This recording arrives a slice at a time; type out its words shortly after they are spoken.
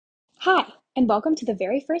Hi, and welcome to the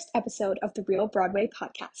very first episode of the Real Broadway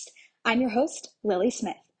podcast. I'm your host, Lily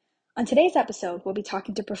Smith. On today's episode, we'll be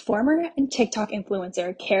talking to performer and TikTok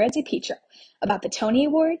influencer Cara Dipietro about the Tony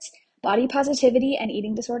Awards, body positivity and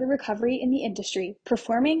eating disorder recovery in the industry,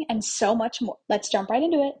 performing, and so much more. Let's jump right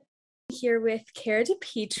into it. Here with Cara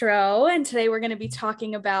Dipietro, and today we're going to be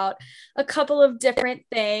talking about a couple of different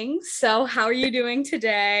things. So, how are you doing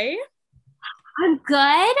today? I'm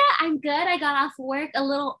good. I got off work a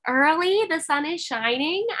little early. The sun is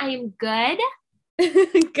shining. I am good.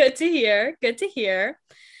 Good to hear. Good to hear.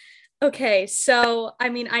 Okay, so I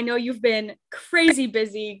know you've been crazy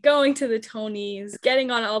busy going to the Tonys, getting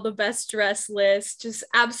on all the best dress lists, just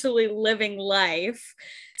absolutely living life.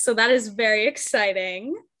 So that is very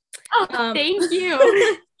exciting. Oh, thank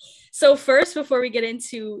you. So first, before we get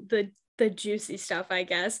into the juicy stuff, I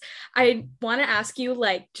guess, I want to ask you,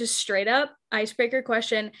 like, just straight up icebreaker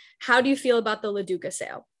question. How do you feel about the LaDuca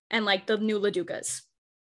sale and like the new LaDucas?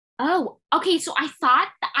 Oh, okay. So I thought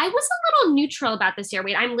I was a little neutral about this year.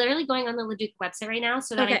 Wait, I'm literally going on the LaDuca website right now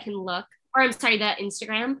so that I can look, or I'm sorry, the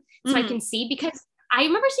Instagram, so I can see, because I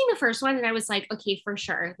remember seeing the first one and I was like, okay, for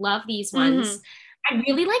sure. Love these ones. I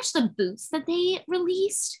really liked the boots that they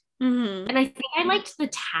released. And I think I liked the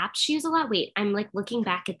tap shoes a lot. Wait, I'm like looking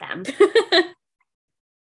back at them.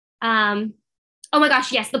 Oh my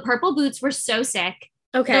gosh, yes, the purple boots were so sick.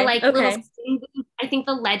 Okay. The like little boots, I think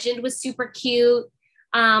the legend was super cute.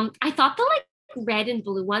 I thought the like red and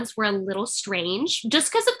blue ones were a little strange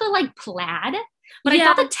just because of the like plaid. But I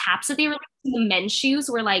thought the taps that they were like, the men's shoes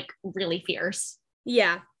were like really fierce.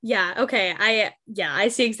 Yeah. Okay. I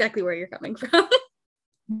see exactly where you're coming from.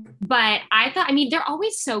 But I thought, they're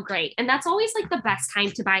always so great. And that's always like the best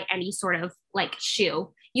time to buy any sort of like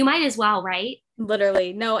shoe. You might as well, right?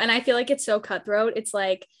 Literally. No, and I feel like it's so cutthroat. It's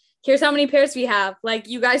like, here's how many pairs we have. Like,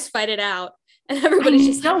 you guys fight it out. And everybody's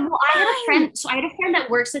just no. Well, I had a friend that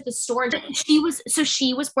works at the store. She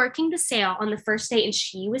was working the sale on the first day, and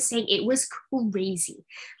she was saying it was crazy.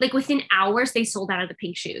 Like within hours, they sold out of the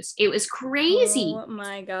pink shoes. It was crazy. Oh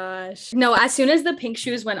my gosh. No, as soon as the pink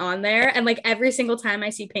shoes went on there, and like every single time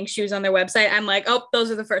I see pink shoes on their website, I'm like, oh, those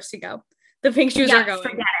are the first to go. The pink shoes are going.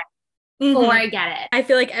 Forget it. Forget it. I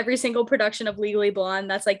feel like every single production of Legally Blonde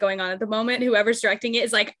that's like going on at the moment, whoever's directing it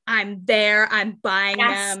is like, I'm there, I'm buying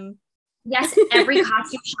them. Yes, every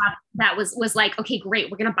costume shop that was like, okay,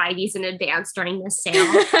 great, we're gonna buy these in advance during this sale.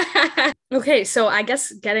 Okay, so I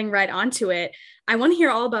guess getting right onto it, I want to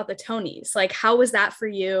hear all about the Tonys. Like, how was that for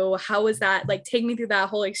you? How was that? Like, take me through that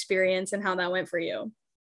whole experience and how that went for you.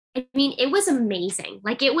 It was amazing.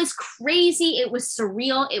 Like, it was crazy. It was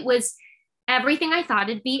surreal. It was everything I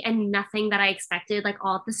thought it'd be and nothing that I expected, like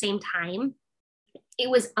all at the same time.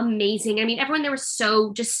 It was amazing. Everyone there was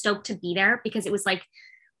so just stoked to be there because it was like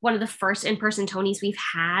one of the first in-person Tonys we've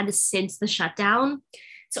had since the shutdown.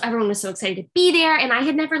 So everyone was so excited to be there. And I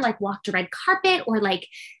had never like walked a red carpet or like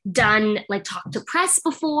done like talk to press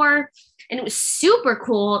before. And it was super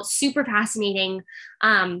cool, super fascinating.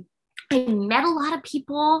 I met a lot of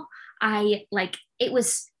people. It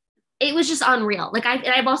was just unreal. Like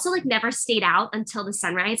I've also like never stayed out until the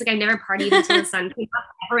sunrise. Like I never partied until the sun came up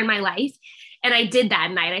ever in my life. And I did that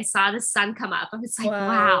night. I saw the sun come up. I was like,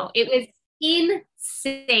 wow. It was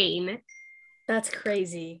insane. That's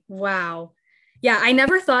crazy. Wow. Yeah, I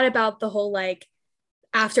never thought about the whole like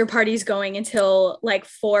after parties going until like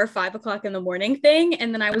 4 or 5 o'clock in the morning thing.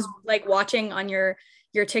 And then I was like watching on your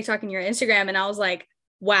TikTok and your Instagram, and I was like,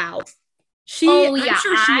 wow. I'm sure she is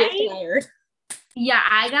tired. Yeah,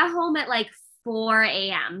 I got home at like 4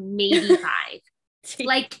 a.m., maybe 5.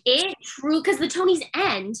 Like it true, because the Tonys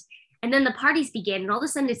end and then the parties begin, and all of a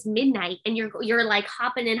sudden it's midnight and you're like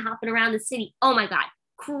hopping around the city. Oh my God,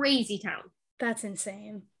 crazy town. That's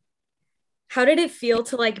insane. How did it feel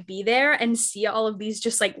to like be there and see all of these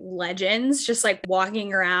just like legends just like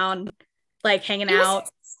walking around, like hanging out?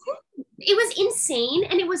 It was insane.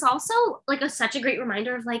 And it was also like such a great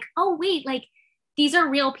reminder of like, oh wait, like these are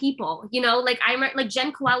real people, you know, like I'm like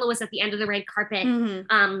Jen Coelho was at the end of the red carpet.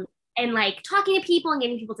 And like talking to people and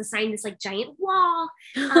getting people to sign this like giant wall.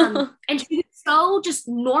 And she was so just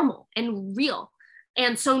normal and real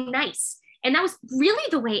and so nice. And that was really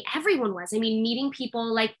the way everyone was. Meeting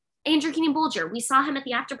people like Andrew Keenan Bolger. We saw him at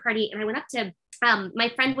the after party, and I went up to my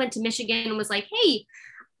friend went to Michigan and was like, hey,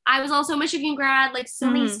 I was also a Michigan grad, like so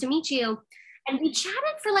nice to meet you. And we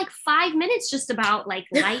chatted for like 5 minutes just about like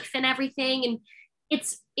life and everything. And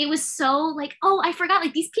it was so like, oh, I forgot,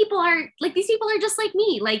 like these people are just like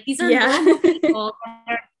me. Like these are normal people.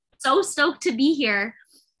 They're so stoked to be here.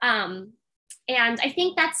 And I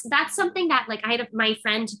think that's something that like I had my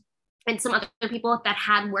friend and some other people that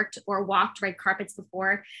had worked or walked red carpets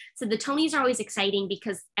before. So the Tonys are always exciting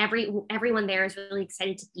because everyone there is really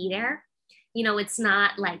excited to be there. You know, it's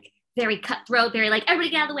not like very cutthroat. They're like, everybody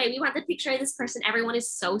get out of the way. We want the picture of this person. Everyone is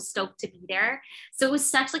so stoked to be there. So it was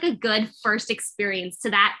such like a good first experience to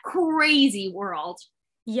that crazy world.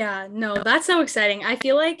 Yeah, no, that's so exciting. I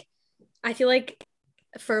feel like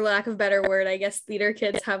for lack of a better word, I guess theater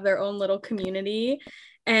kids have their own little community.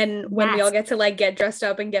 And when we all get to like get dressed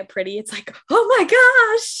up and get pretty, it's like, oh my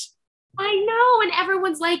gosh. I know. And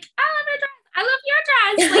everyone's like, I love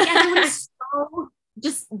your dress. Like everyone is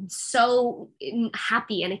so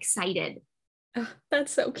happy and excited. Oh,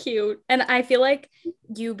 that's so cute. And I feel like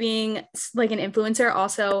you being like an influencer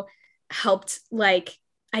also helped, like,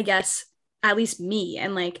 I guess, at least me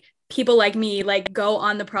and like people like me, like go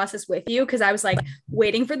on the process with you. Cause I was like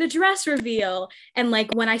waiting for the dress reveal. And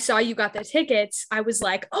like when I saw you got the tickets, I was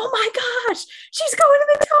like, oh my gosh, she's going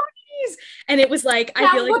to the Tonys. And it was like, I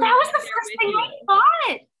feel like that was the first thing I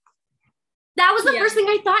thought. That was the first thing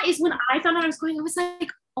I thought is when I found out I was going, I was like,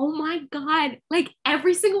 oh my God, like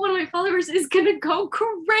every single one of my followers is gonna go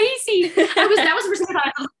crazy. That was the first thing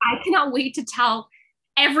I thought. I cannot wait to tell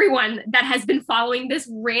everyone that has been following this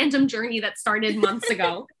random journey that started months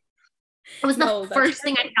ago. It was the first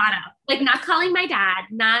thing I thought of. Like not calling my dad,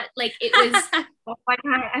 not like it was, oh my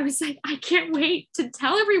God. I was like, I can't wait to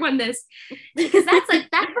tell everyone this. Because that's the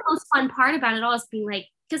most fun part about it all is being like,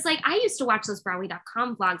 because like I used to watch those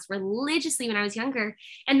Broadway.com vlogs religiously when I was younger.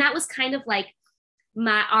 And that was kind of like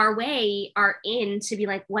our in to be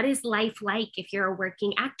like, what is life like if you're a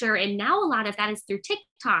working actor? And now a lot of that is through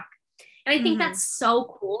TikTok. And I think that's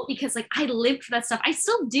so cool because like I lived for that stuff. I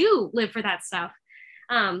still do live for that stuff.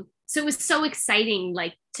 So it was so exciting,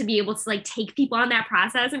 like to be able to like take people on that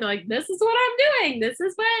process and be like, this is what I'm doing. This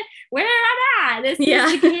is where I'm at. This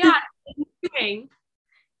is the chaos I'm doing.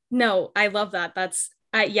 No, I love that.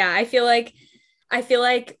 I feel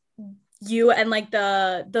like you and like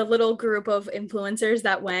the little group of influencers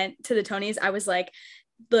that went to the Tonys, I was like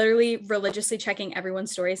literally religiously checking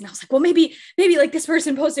everyone's stories. And I was like, well, maybe like this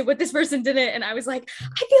person posted what this person didn't. And I was like,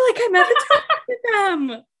 I feel like I'm at the Tonys with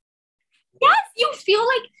them. Yes, you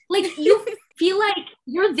feel like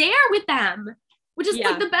you're there with them, which is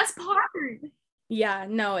like the best part. Yeah,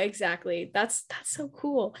 no, exactly. That's so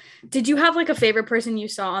cool. Did you have like a favorite person you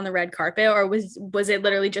saw on the red carpet, or was it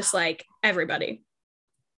literally just like everybody?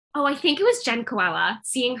 Oh, I think it was Jen Coella,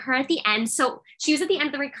 seeing her at the end. So she was at the end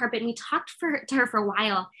of the red carpet and we talked to her for a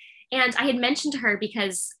while. And I had mentioned to her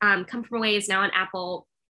because Come From Away is now on Apple.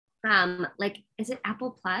 Like, is it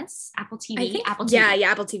Apple Plus? Apple TV? Apple TV. Yeah,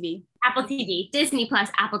 Apple TV. Apple TV, Disney Plus,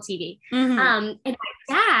 Apple TV. Mm-hmm. And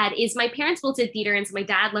my parents both did theater. And so my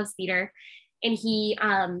dad loves theater. And he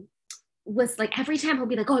was like, every time he'll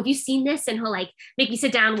be like, oh, have you seen this? And he'll like make me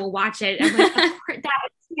sit down, we'll watch it. I'm like,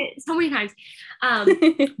 so many times.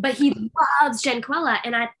 But he loves Jen Coella.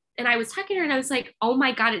 And I was talking to her and I was like, oh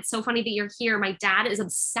my God, it's so funny that you're here. My dad is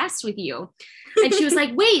obsessed with you. And she was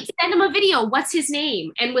like, wait, send him a video. What's his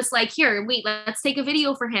name? And was like, here, wait, let's take a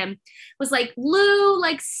video for him. Was like, Lou,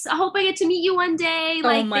 like, I hope I get to meet you one day.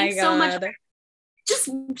 Like, thanks so much.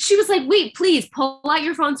 She was like, wait, please pull out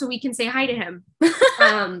your phone so we can say hi to him.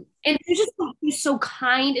 And he's so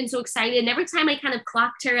kind and so excited. And every time I kind of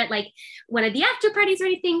clocked her at like one of the after parties or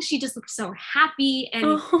anything, she just looked so happy and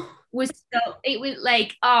it was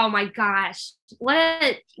like, oh my gosh,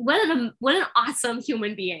 what an awesome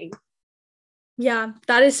human being. Yeah,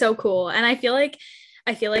 that is so cool. And I feel like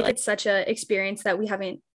it's such a experience that we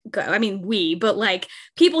haven't but like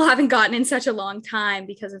people haven't gotten in such a long time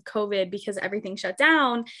because of COVID, because everything shut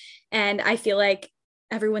down. And I feel like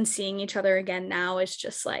everyone's seeing each other again now is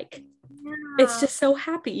just like, it's just so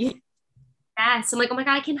happy. Yes. I'm like, oh my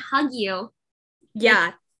God, I can hug you. Yeah,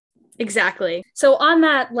 like, exactly. So on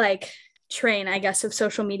that like train, I guess, of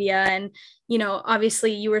social media and, you know,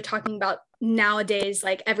 obviously you were talking about nowadays,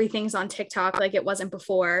 like everything's on TikTok, like it wasn't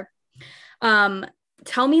before.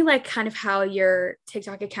 Tell me like kind of how your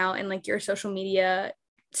TikTok account and like your social media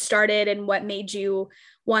started and what made you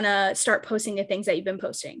want to start posting the things that you've been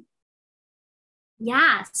posting.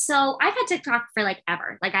 Yeah. So I've had TikTok for like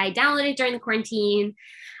ever. Like I downloaded it during the quarantine.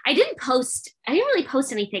 I didn't really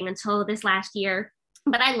post anything until this last year,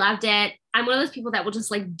 but I loved it. I'm one of those people that will just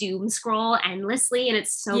like doom scroll endlessly and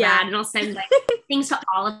it's so bad. And I'll send like things to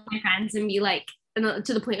all of my friends and be like,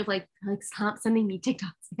 to the point of like stop sending me TikToks.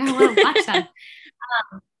 Like, I don't want to watch them.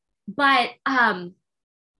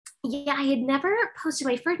 Yeah, I had never posted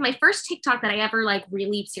my first TikTok that I ever like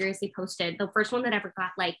really seriously posted. The first one that ever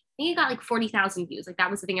got like, I think it got like 40,000 views. Like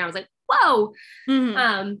that was the thing I was like, whoa.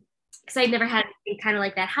 Mm-hmm. because I'd never had anything kind of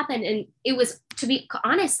like that happen. And it was, to be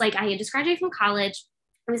honest, like I had just graduated from college.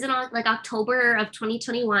 It was in like October of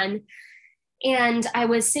 2021. And I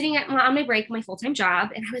was sitting on my break, my full-time job.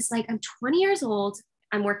 And I was like, I'm 20 years old.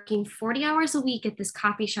 I'm working 40 hours a week at this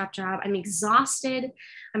coffee shop job. I'm exhausted.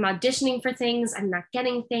 I'm auditioning for things. I'm not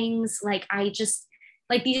getting things. Like,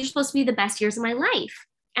 these are supposed to be the best years of my life.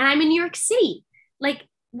 And I'm in New York City. Like,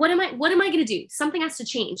 what am I going to do? Something has to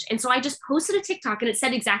change. And so I just posted a TikTok and it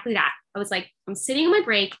said exactly that. I was like, I'm sitting on my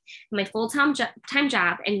break, my full-time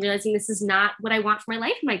job, and realizing this is not what I want for my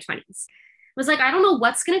life in my 20s. I was like, I don't know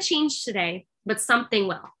what's going to change today, but something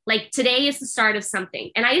will. Like, today is the start of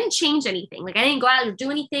something. And I didn't change anything. Like, I didn't go out and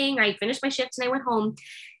do anything. I finished my shift and I went home.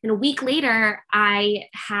 And a week later, I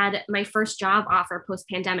had my first job offer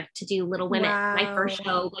post-pandemic to do Little Women, my first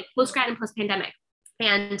show, like post-grad and post-pandemic.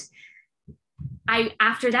 And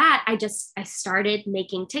after that, I started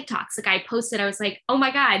making TikToks. Like, I posted, I was like, oh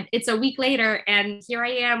my God, it's a week later and here I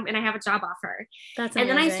am and I have a job offer. That's amazing.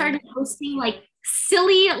 And then I started posting like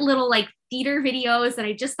silly little like theater videos that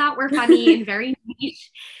I just thought were funny and very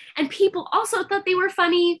niche. And people also thought they were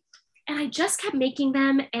funny. And I just kept making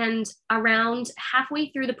them. And around halfway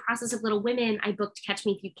through the process of Little Women, I booked Catch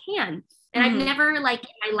Me If You Can. And I've never like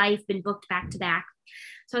in my life been booked back to back.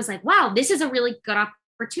 So I was like, wow, this is a really good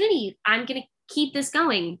opportunity. I'm going to keep this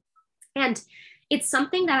going. And it's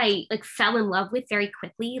something that I like fell in love with very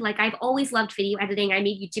quickly. Like, I've always loved video editing. I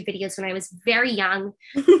made YouTube videos when I was very young,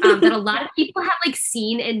 that a lot of people have like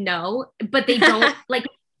seen and know, but they don't like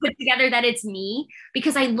put together that it's me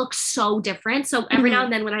because I look so different. So every now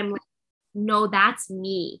and then when I'm like, no, that's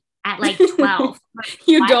me at like 12.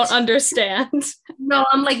 You don't understand. No,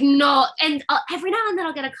 I'm like, no. And every now and then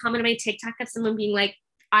I'll get a comment on my TikTok of someone being like,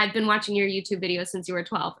 I've been watching your YouTube videos since you were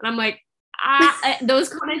 12. And I'm like, those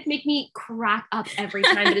comments make me crack up every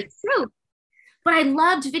time, but it's true. But I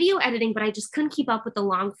loved video editing, but I just couldn't keep up with the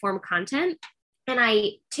long form content. And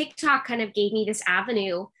TikTok kind of gave me this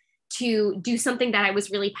avenue to do something that I was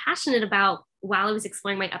really passionate about while I was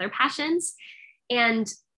exploring my other passions.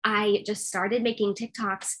 And I just started making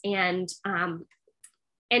TikToks and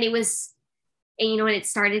it was, and it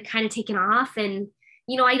started kind of taking off. And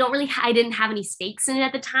I didn't have any stakes in it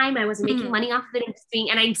at the time. I wasn't making money off of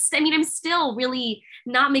it. I'm still really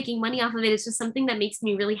not making money off of it. It's just something that makes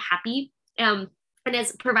me really happy, and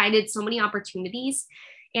has provided so many opportunities.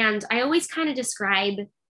 And I always kind of describe,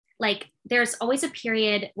 like, there's always a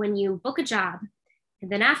period when you book a job,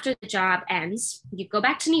 and then after the job ends, you go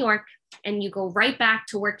back to New York and you go right back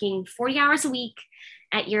to working 40 hours a week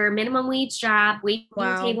at your minimum wage job, waiting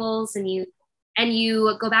tables, and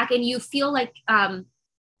you go back and you feel like,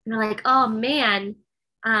 you're like, oh man,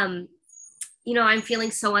 I'm feeling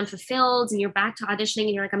so unfulfilled, and you're back to auditioning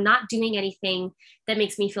and you're like, I'm not doing anything that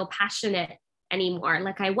makes me feel passionate anymore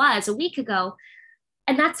like I was a week ago.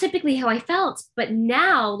 And that's typically how I felt. But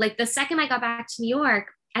now, like, the second I got back to New York,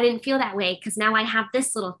 I didn't feel that way, because now I have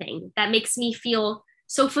this little thing that makes me feel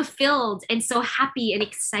so fulfilled and so happy and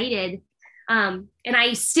excited. And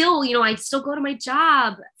I still go to my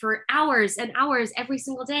job for hours and hours every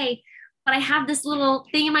single day, but I have this little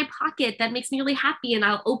thing in my pocket that makes me really happy, and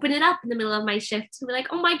I'll open it up in the middle of my shift to be like,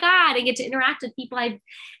 oh my God, I get to interact with people I've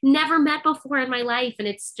never met before in my life. And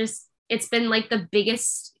it's been like the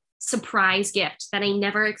biggest surprise gift that I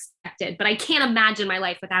never expected, but I can't imagine my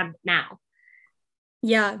life without it now.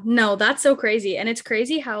 Yeah, no, that's so crazy. And it's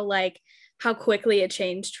crazy how quickly it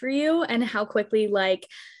changed for you, and how quickly, like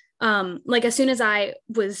as soon as I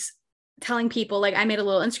was telling people, like, I made a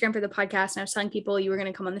little Instagram for the podcast and I was telling people you were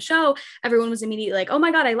going to come on the show, everyone was immediately like, oh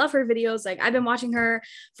my God, I love her videos. Like, I've been watching her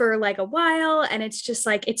for like a while. And it's just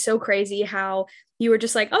like, it's so crazy how you were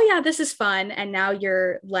just like, oh yeah, this is fun. And now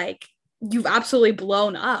you're like, you've absolutely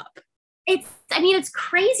blown up. It's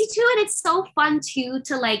crazy too. And it's so fun too,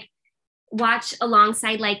 to like watch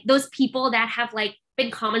alongside like those people that have like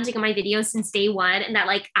been commenting on my videos since day one, and that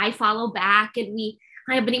like I follow back, and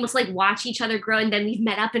I have been able to like watch each other grow, and then we've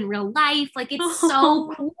met up in real life. Like, it's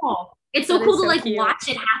so cool. It's so cool to like cute. Watch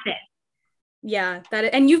it happen. Yeah,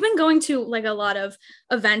 and you've been going to like a lot of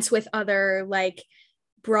events with other like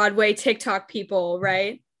Broadway TikTok people,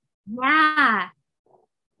 right? Yeah.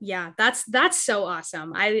 Yeah, that's so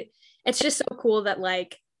awesome. It's just so cool that,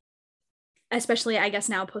 like, especially I guess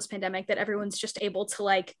now post-pandemic, that everyone's just able to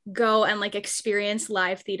like go and like experience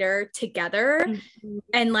live theater together.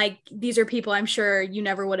 And like, these are people I'm sure you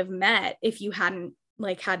never would have met if you hadn't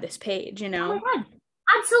like had this page, Oh my God.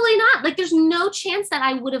 Absolutely not. Like, there's no chance that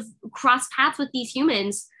I would have crossed paths with these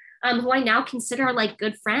humans, who I now consider like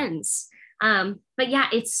good friends. But yeah,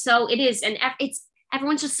 it is. And it's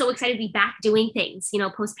everyone's just so excited to be back doing things,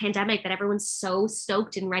 post pandemic, that everyone's so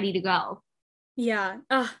stoked and ready to go. Yeah.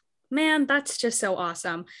 Oh, man, that's just so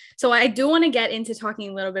awesome. So I do want to get into talking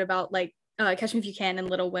a little bit about like Catch Me If You Can and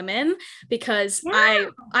Little Women, because Yeah.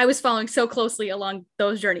 I was following so closely along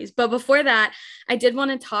those journeys. But before that, I did want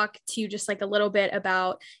to talk to you just like a little bit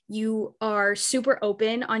about, you are super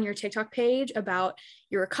open on your TikTok page about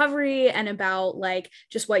your recovery and about like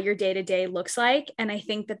just what your day-to-day looks like. And I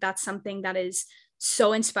think that that's something that is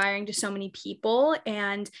so inspiring to so many people.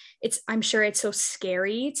 And I'm sure it's so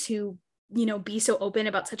scary to be so open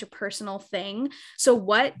about such a personal thing. So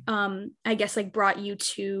what I guess like brought you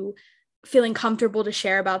to feeling comfortable to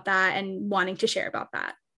share about that and wanting to share about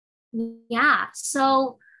that? Yeah.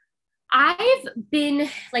 So I've been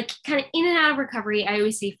like kind of in and out of recovery, I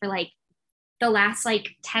always say, for like the last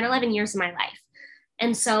like 10, 11 years of my life.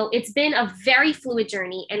 And so it's been a very fluid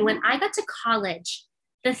journey. And when I got to college,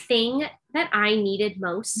 the thing that I needed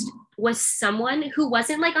most was someone who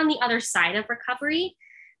wasn't like on the other side of recovery,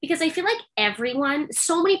 because I feel like everyone,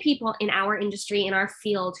 so many people in our industry, in our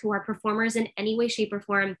field, who are performers in any way, shape, or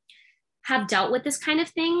form, have dealt with this kind of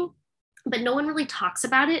thing, but no one really talks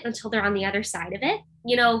about it until they're on the other side of it.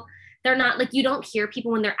 They're not like, you don't hear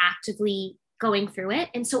people when they're actively going through it.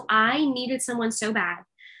 And so I needed someone so bad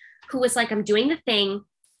who was like, I'm doing the thing,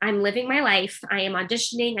 I'm living my life, I am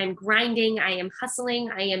auditioning, I'm grinding, I am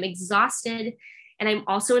hustling, I am exhausted, and I'm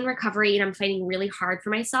also in recovery, and I'm fighting really hard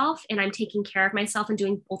for myself, and I'm taking care of myself and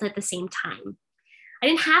doing both at the same time. I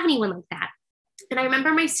didn't have anyone like that. And I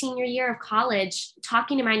remember my senior year of college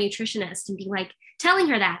talking to my nutritionist and being like, telling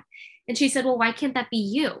her that. And she said, well, why can't that be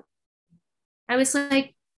you? I was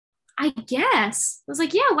like, I guess. I was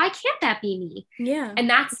like, yeah, why can't that be me? Yeah. And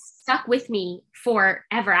that's stuck with me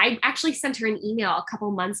forever. I actually sent her an email a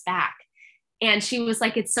couple months back, and she was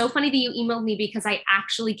like, it's so funny that you emailed me, because I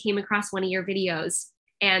actually came across one of your videos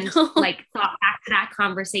and like thought back to that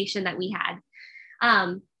conversation that we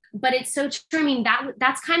had. But it's so true. I mean,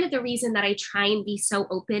 that's kind of the reason that I try and be so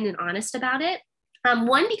open and honest about it.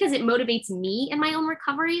 One, because it motivates me in my own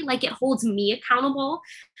recovery. Like, it holds me accountable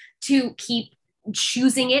to keep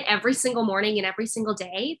choosing it every single morning and every single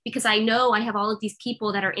day, because I know I have all of these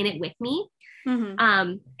people that are in it with me. Mm-hmm.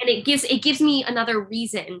 And it gives me another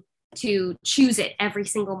reason to choose it every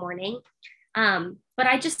single morning. But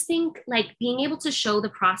I just think like being able to show the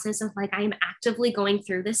process of like, I am actively going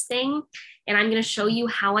through this thing, and I'm going to show you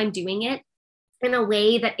how I'm doing it in a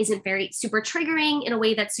way that isn't very super triggering, in a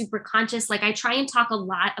way that's super conscious. Like, I try and talk a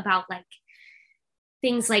lot about like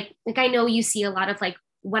things like I know you see a lot of like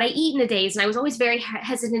what I eat in a day, and I was always very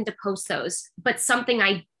hesitant to post those. But something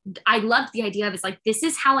I loved the idea of is like, this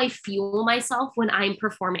is how I fuel myself when I'm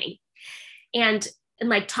performing. And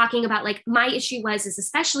like talking about like my issue is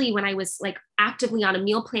especially when I was like actively on a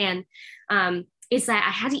meal plan, is that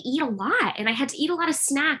I had to eat a lot, and I had to eat a lot of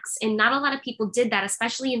snacks, and not a lot of people did that,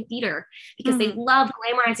 especially in theater, because they love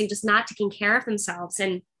glamorizing just not taking care of themselves.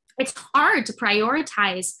 And it's hard to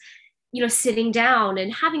prioritize, sitting down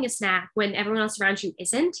and having a snack when everyone else around you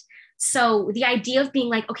isn't. So the idea of being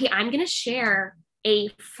like, okay, I'm going to share a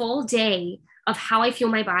full day of how I feel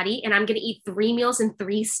my body, and I'm going to eat 3 meals and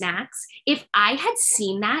 3 snacks. If I had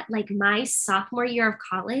seen that like my sophomore year of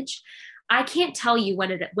college, I can't tell you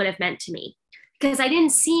what it would have meant to me, because I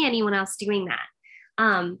didn't see anyone else doing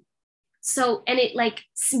that. So, and it like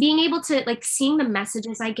being able to like seeing the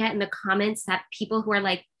messages I get in the comments, that people who are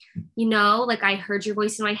like, like, I heard your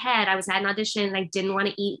voice in my head, I was at an audition and I didn't want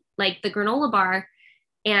to eat like the granola bar,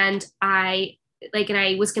 and I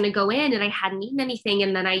was going to go in and I hadn't eaten anything.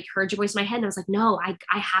 And then I heard your voice in my head and I was like, no,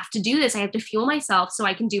 I have to do this. I have to fuel myself so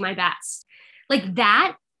I can do my best. Like,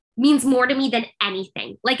 that means more to me than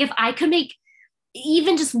anything. Like, if I could make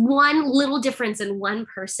even just one little difference in one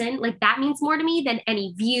person, like, that means more to me than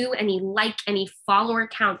any view, any like, any follower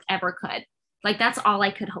count ever could. Like, that's all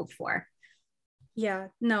I could hope for. Yeah,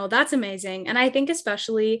 no, that's amazing. And I think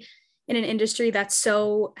especially in an industry that's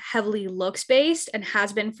so heavily looks based and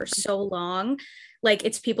has been for so long, like,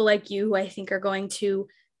 it's people like you who I think are going to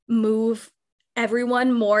move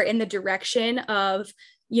everyone more in the direction of,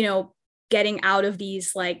 getting out of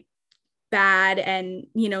these like bad and,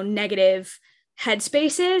 negative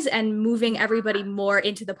headspaces and moving everybody more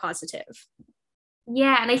into the positive.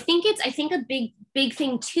 Yeah. And I think a big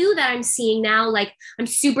thing too that I'm seeing now, like, I'm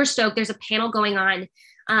super stoked. There's a panel going on.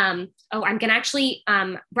 I'm going to actually,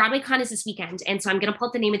 BroadwayCon is this weekend. And so I'm going to pull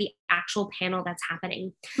up the name of the actual panel that's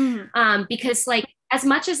happening. Because like, as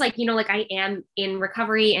much as like, like I am in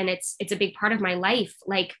recovery and it's a big part of my life,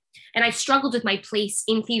 like, and I've struggled with my place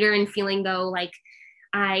in theater and feeling though, like,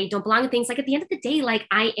 I don't belong in things. Like at the end of the day, like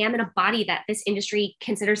I am in a body that this industry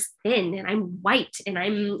considers thin, and I'm white, and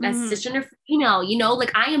I'm a cisgender female, you know,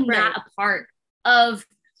 like I am not a part of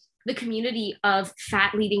the community of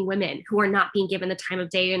fat leading women who are not being given the time of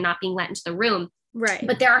day and not being let into the room. Right.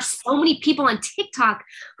 But there are so many people on TikTok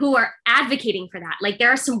who are advocating for that. Like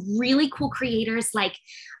there are some really cool creators. Like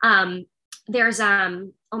there's oh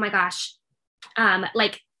my gosh,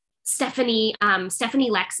 like Stephanie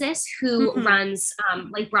Lexis, who runs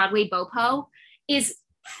like Broadway Bopo, is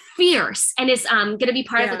fierce and is going to be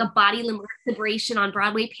part of like a body liberation on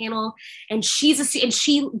Broadway panel. And she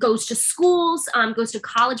goes to schools, goes to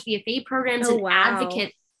college VFA programs, and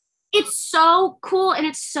advocate. It's so cool and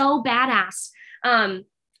it's so badass. And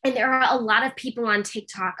there are a lot of people on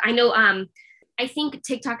TikTok. I know, I think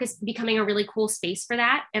TikTok is becoming a really cool space for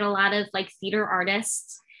that. And a lot of like theater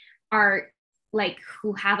artists are like,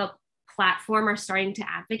 who have a platform, are starting to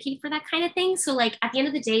advocate for that kind of thing. So like at the end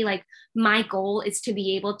of the day, like my goal is to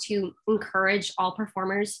be able to encourage all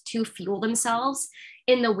performers to fuel themselves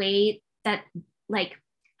in the way that like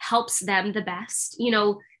helps them the best, you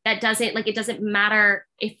know, that doesn't like, it doesn't matter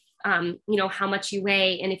if you know, how much you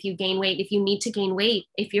weigh, and if you gain weight, if you need to gain weight,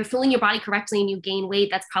 if you're filling your body correctly and you gain weight,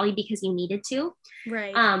 that's probably because you needed to.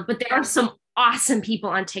 Right. But there are some awesome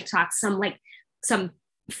people on TikTok, some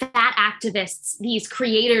fat activists, these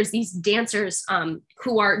creators, these dancers,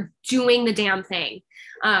 who are doing the damn thing.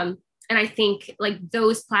 And I think like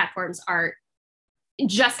those platforms are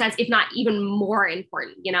just as, if not even more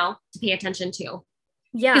important, you know, to pay attention to.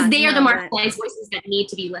 Yeah. Because they are the marginalized voices that need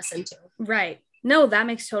to be listened to. Right. No, that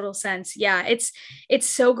makes total sense. Yeah. It's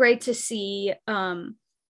so great to see,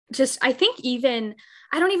 just, I think even,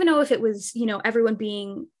 I don't even know if it was, you know, everyone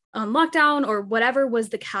being on lockdown or whatever was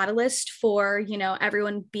the catalyst for, you know,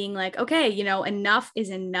 everyone being like, okay, you know, enough is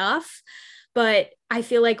enough. But I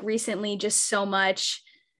feel like recently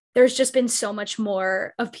there's just been so much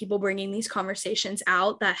more of people bringing these conversations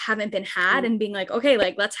out that haven't been had and being like, okay,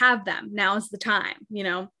 like, let's have them. Now's the time, you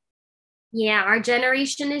know? Yeah, our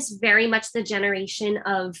generation is very much the generation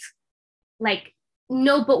of like,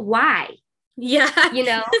 no, but why? Yeah. You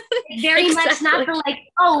know, very much not the like,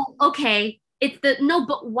 oh, okay. It's the no,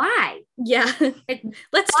 but why? Yeah. Like,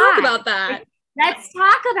 let's talk about that. Like, let's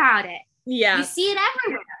talk about it. Yeah. You see it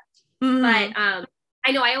everywhere. But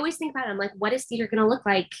I know I always think about it. I'm like, what is theater going to look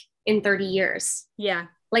like in 30 years? Yeah.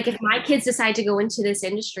 Like if my kids decide to go into this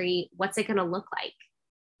industry, what's it going to look like?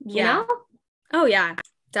 Yeah. You know? Oh yeah.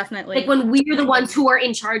 Definitely. Like when we're the ones who are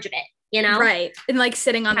in charge of it, you know? Right. And like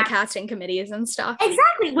sitting on the casting committees and stuff.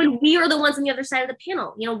 Exactly. When we are the ones on the other side of the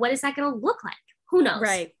panel, you know, what is that going to look like? Who knows?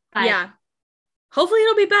 Right. But yeah. Hopefully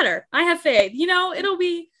it'll be better. I have faith, you know, it'll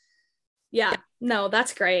be, yeah, no,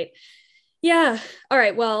 that's great. Yeah. All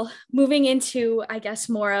right. Well, moving into, I guess,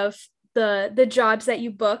 more of the jobs that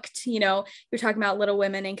you booked, you know, you're talking about Little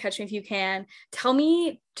Women and Catch Me If You Can. Tell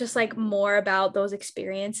me just like more about those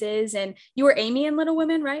experiences. And you were Amy in Little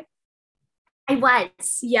Women, right? I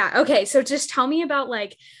was. Yeah. Okay. So just tell me about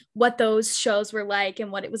like what those shows were like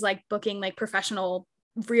and what it was like booking like professional,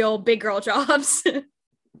 real big girl jobs.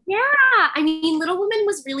 Yeah. I mean, Little Women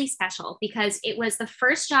was really special because it was the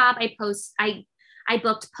first job I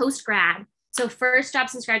booked post-grad. So first job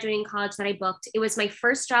since graduating college that I booked. It was my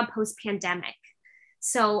first job post-pandemic.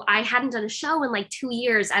 So I hadn't done a show in like 2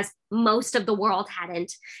 years, as most of the world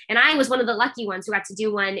hadn't. And I was one of the lucky ones who got to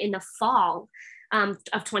do one in the fall of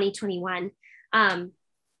 2021. And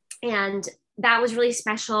that was really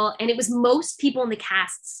special. And it was most people in the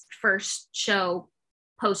cast's first show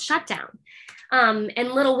post-shutdown.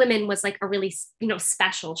 And Little Women was like a really, you know,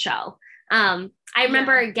 special show. I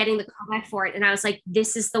remember getting the callback for it and I was like,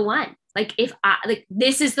 this is the one. Like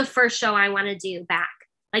this is the first show I want to do back.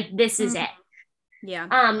 Like, this is it.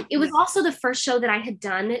 Yeah. It was also the first show that I had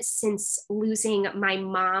done since losing my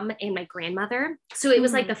mom and my grandmother. So it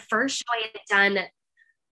was like the first show I had done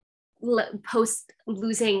post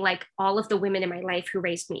losing like all of the women in my life who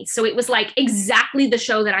raised me. So it was like exactly the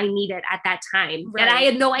show that I needed at that time, that I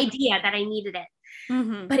had no idea that I needed it.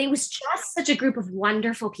 But it was just such a group of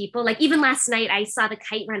wonderful people. Like even last night I saw the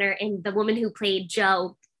kite runner and the woman who played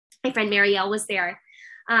Jo, my friend Marielle, was there.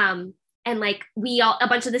 And like a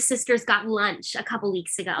bunch of the sisters got lunch a couple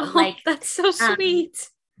weeks ago. Oh, like that's so sweet.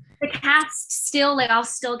 The cast still, like, I'll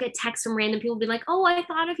still get texts from random people be like, oh, I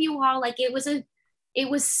thought of you all. Like it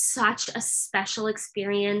was such a special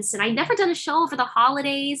experience. And I'd never done a show for the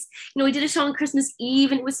holidays. You know, we did a show on Christmas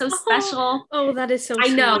Eve and it was so special. Oh, that is so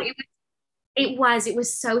sweet. I know. It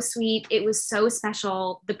was so sweet. It was so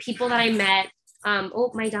special. The people that I met,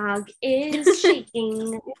 oh, my dog is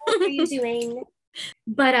shaking. What are you doing?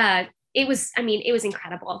 But it was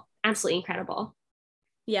incredible. Absolutely incredible.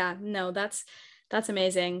 Yeah, no, that's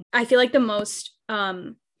amazing. I feel like the most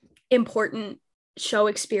important show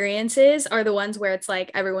experiences are the ones where it's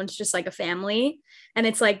like everyone's just like a family, and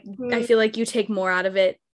it's like I feel like you take more out of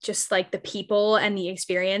it just like the people and the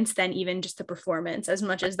experience than even just the performance, as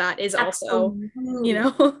much as that is also, you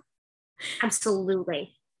know.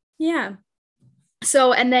 Absolutely. Yeah.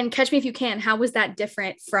 So, and then Catch Me If You Can, how was that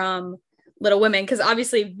different from Little Women? Because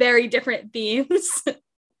obviously very different themes.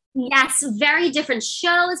 Yes, very different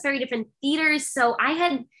shows, very different theaters. So I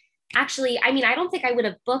had actually, I mean, I don't think I would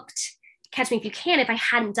have booked Catch Me If You Can if I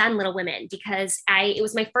hadn't done Little Women, because it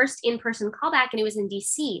was my first in-person callback, and it was in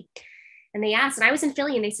DC. And they asked, and I was in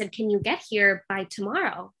Philly, and they said, can you get here by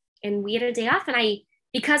tomorrow? And we had a day off. And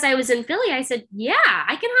because I was in Philly, I said, yeah,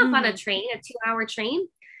 I can hop on a train, a 2-hour train.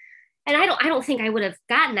 And I don't think I would have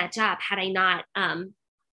gotten that job had I not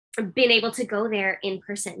been able to go there in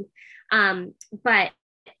person. But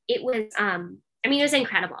it was, I mean, it was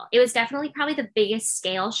incredible. It was definitely probably the biggest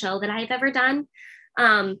scale show that I've ever done.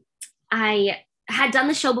 I had done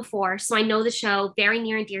the show before, so I know the show very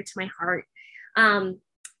near and dear to my heart.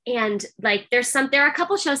 And like, there are a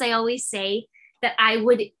couple shows I always say that I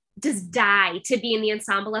would just die to be in the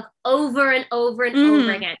ensemble of over and over and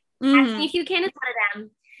over again. Catch Me If You Can is one of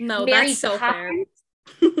them. No, Mary that's so Poppins,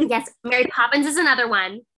 fair. Yes, Mary Poppins is another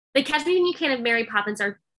one. The Catch Me If You Can and Mary Poppins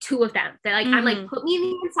are two of them. They're like, I'm like, put me in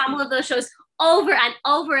the ensemble of those shows over and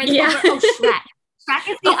over and over. Oh, Shrek.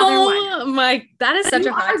 Shrek is the other one. Oh my, that is such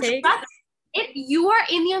a hot take. If you are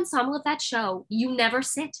in the ensemble of that show, you never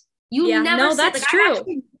sit. You never sit. That's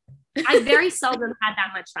true. I very seldom had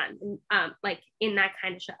that much fun, like in that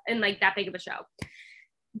kind of show, and like that big of a show.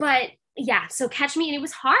 But yeah, so Catch Me, and it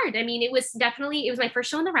was hard. I mean, it was my first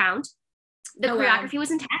show in the round. The choreography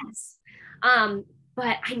was intense.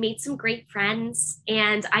 But I made some great friends,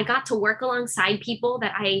 and I got to work alongside people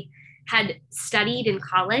that I had studied in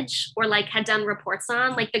college or like had done reports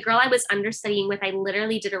on. Like the girl I was understudying with, I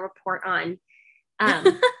literally did a report on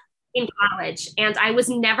in college, and I was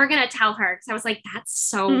never going to tell her because I was like, that's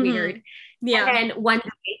so weird. Yeah. And then one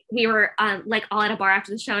day we were like all at a bar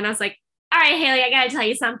after the show, and I was like, all right, Haley, I got to tell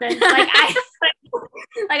you something. Like I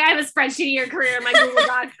have a spreadsheet of your career in my Google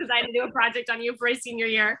Docs because I had to do a project on you for a senior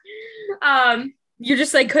year. You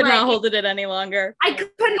just like could not hold it any longer. I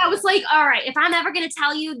couldn't. I was like, all right, if I'm ever going to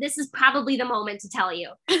tell you, this is probably the moment to tell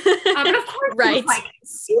you. But of course, right. I was like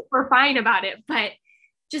super fine about it. But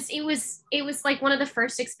just, it was like one of the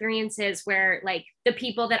first experiences where like the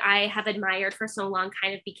people that I have admired for so long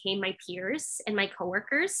kind of became my peers and my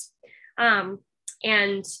coworkers. And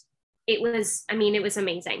it was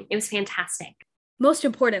amazing. It was fantastic. Most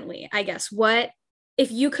importantly, I guess, what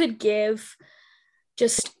if you could give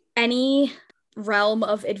just any realm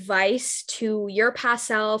of advice to your past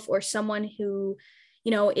self or someone who,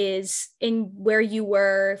 you know, is in where you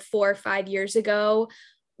were 4 or 5 years ago,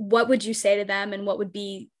 what would you say to them, and what would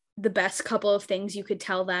be the best couple of things you could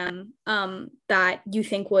tell them that you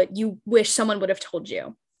think you wish someone would have told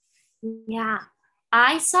you? Yeah,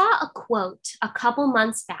 I saw a quote a couple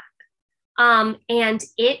months back, and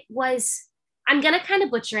it was, I'm gonna kind of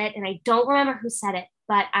butcher it, and I don't remember who said it,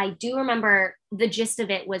 but I do remember the gist of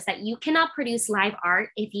it was that you cannot produce live art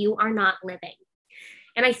if you are not living.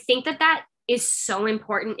 And I think that is so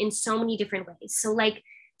important in so many different ways. So like,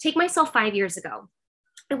 take myself 5 years ago.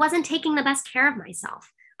 I wasn't taking the best care of myself.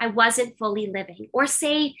 I wasn't fully living. Or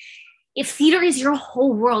say, if theater is your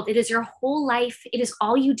whole world, it is your whole life, it is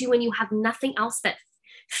all you do, and you have nothing else that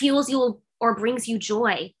fuels you or brings you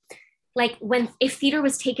joy. Like if theater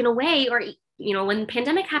was taken away, or, you know, when the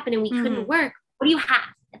pandemic happened and we couldn't work, what do you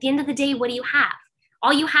have? At the end of the day, what do you have?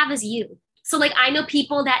 All you have is you. So like, I know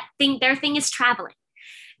people that think their thing is traveling.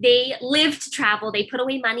 They live to travel. They put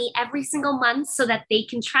away money every single month so that they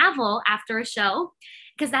can travel after a show,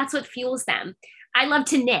 because that's what fuels them. I love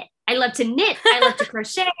to knit. I love to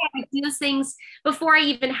crochet. I do those things before I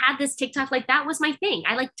even had this TikTok. Like, that was my thing.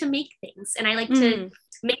 I like to make things, and I like to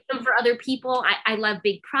make them for other people. I love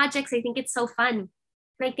big projects. I think it's so fun.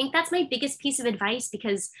 And I think that's my biggest piece of advice,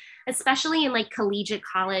 because especially in like collegiate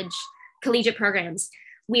programs,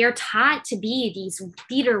 we are taught to be these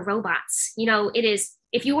theater robots. You know, it is,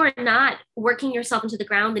 if you are not working yourself into the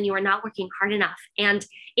ground, then you are not working hard enough. And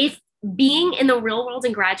if being in the real world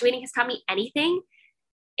and graduating has taught me anything,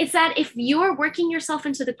 it's that if you're working yourself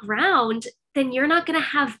into the ground, then you're not going to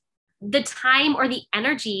have the time or the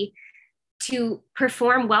energy to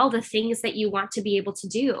perform well the things that you want to be able to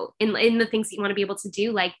do in the things that you want to be able to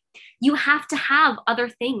do. Like, you have to have other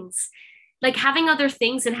things. Like, having other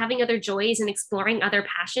things and having other joys and exploring other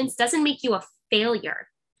passions doesn't make you a failure.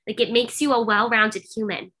 Like, it makes you a well-rounded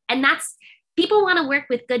human. And people want to work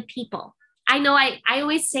with good people. I know I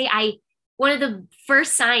always say one of the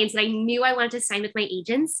first signs that I knew I wanted to sign with my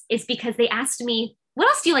agents is because they asked me, what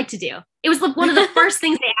else do you like to do? It was one of the first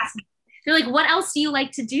things they asked me. They're like, what else do you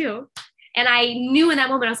like to do? And I knew in that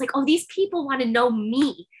moment, I was like, oh, these people want to know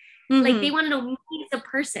me. Like they want to know me as a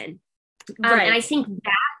person. Right. And I think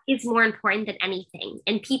that is more important than anything.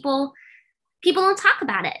 And people don't talk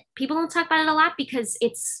about it. People don't talk about it a lot because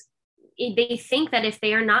they think that if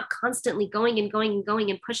they are not constantly going and going and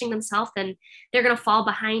going and pushing themselves, then they're going to fall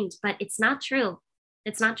behind. But it's not true.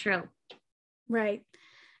 It's not true. Right.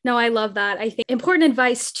 No, I love that. I think important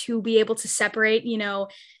advice to be able to separate,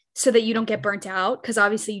 so that you don't get burnt out, because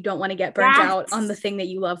obviously you don't want to get burnt out on the thing that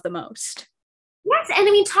you love the most. Yes. And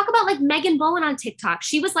I mean, talk about like Megan Bowen on TikTok.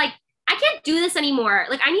 She was like, I can't do this anymore.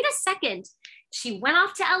 Like, I need a second. She went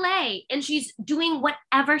off to LA and she's doing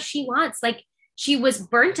whatever she wants. Like, she was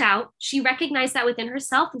burnt out. She recognized that within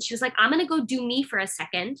herself. And she was like, I'm going to go do me for a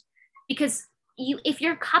second. Because if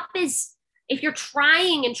you're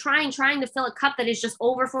trying and trying to fill a cup that is just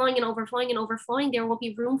overflowing and overflowing and overflowing, there won't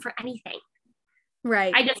be room for anything.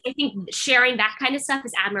 Right. I think sharing that kind of stuff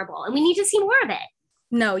is admirable. And we need to see more of it.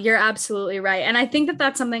 No, you're absolutely right. And I think that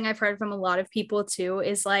that's something I've heard from a lot of people too,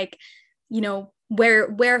 is like, who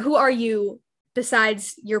are you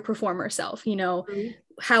besides your performer self?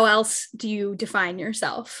 How else do you define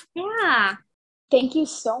yourself? Yeah. Thank you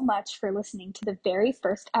so much for listening to the very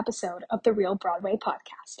first episode of the Real Broadway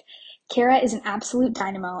podcast. Cara is an absolute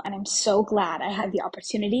dynamo, and I'm so glad I had the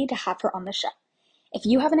opportunity to have her on the show. If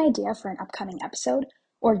you have an idea for an upcoming episode,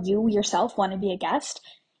 or you yourself want to be a guest,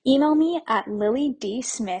 email me at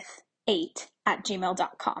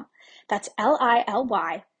lilydsmith8@gmail.com. That's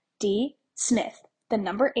LILYD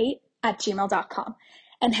Smith8@gmail.com.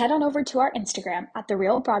 And head on over to our Instagram at The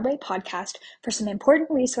Real Broadway Podcast for some important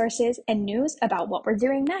resources and news about what we're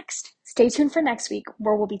doing next. Stay tuned for next week,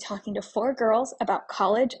 where we'll be talking to 4 girls about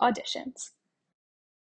college auditions.